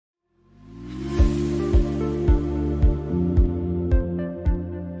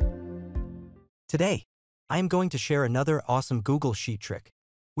Today, I am going to share another awesome Google Sheet trick.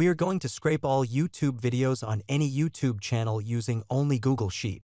 We are going to scrape all YouTube videos on any YouTube channel using only Google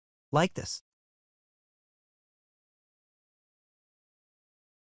Sheet. Like this.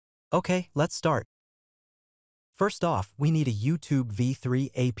 Okay, let's start. First off, we need a YouTube v3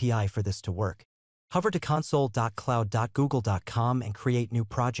 API for this to work. Hover to console.cloud.google.com and create new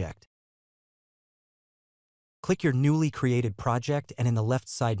project. Click your newly created project and in the left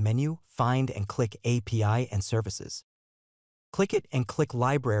side menu, find and click API and Services. Click it and click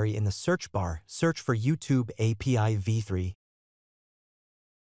Library in the search bar, search for YouTube API v3.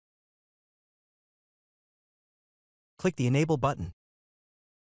 Click the Enable button.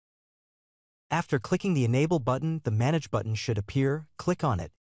 After clicking the Enable button, the Manage button should appear. Click on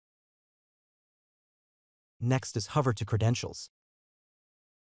it. Next is hover to Credentials.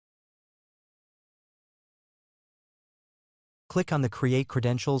 Click on the Create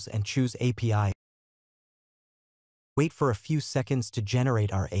Credentials and choose API. Wait for a few seconds to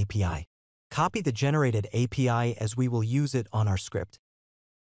generate our API. Copy the generated API as we will use it on our script.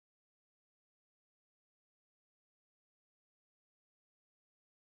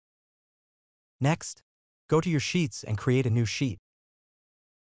 Next, go to your Sheets and create a new sheet.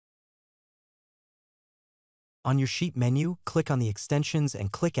 On your Sheet menu, click on the Extensions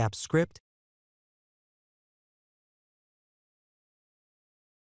and click App Script.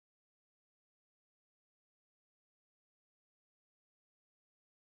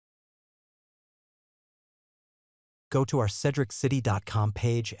 Go to our cedriccity.com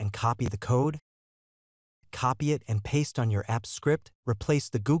page and copy the code. Copy it and paste on your app script. Replace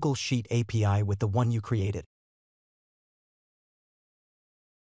the Google Sheet API with the one you created.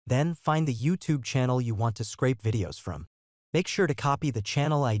 Then find the YouTube channel you want to scrape videos from. Make sure to copy the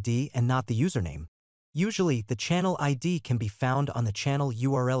channel ID and not the username. Usually, the channel ID can be found on the channel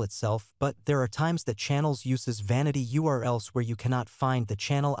URL itself, but there are times that channels uses vanity URLs where you cannot find the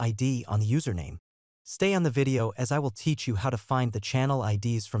channel ID on the username. Stay on the video as I will teach you how to find the channel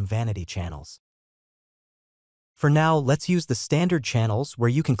IDs from vanity channels. For now, let's use the standard channels where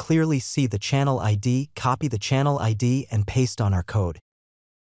you can clearly see the channel ID. Copy the channel ID and paste on our code.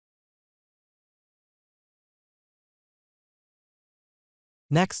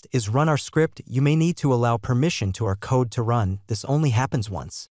 Next is run our script. You may need to allow permission to our code to run. This only happens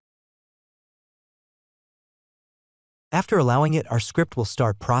once. After allowing it, our script will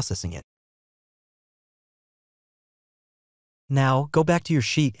start processing it. Now, go back to your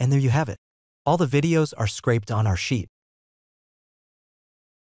sheet and there you have it. All the videos are scraped on our sheet.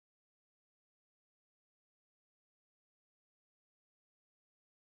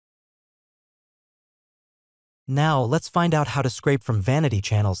 Now, let's find out how to scrape from vanity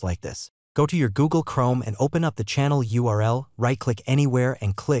channels like this. Go to your Google Chrome and open up the channel URL, right-click anywhere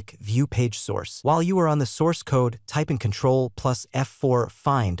and click View Page Source. While you are on the source code, type in Ctrl plus F4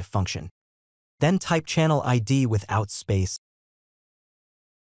 Find function. Then type channel ID without space.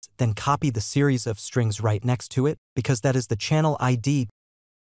 Then copy the series of strings right next to it, because that is the channel ID.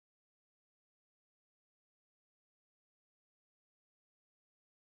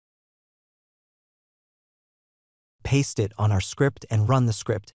 Paste it on our script and run the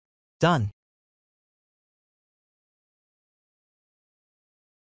script. Done.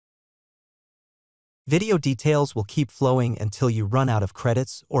 Video details will keep flowing until you run out of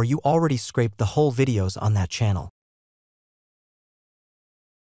credits or you already scraped the whole videos on that channel.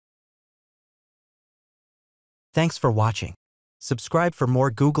 Thanks for watching. Subscribe for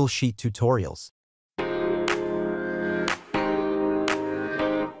more Google Sheet tutorials.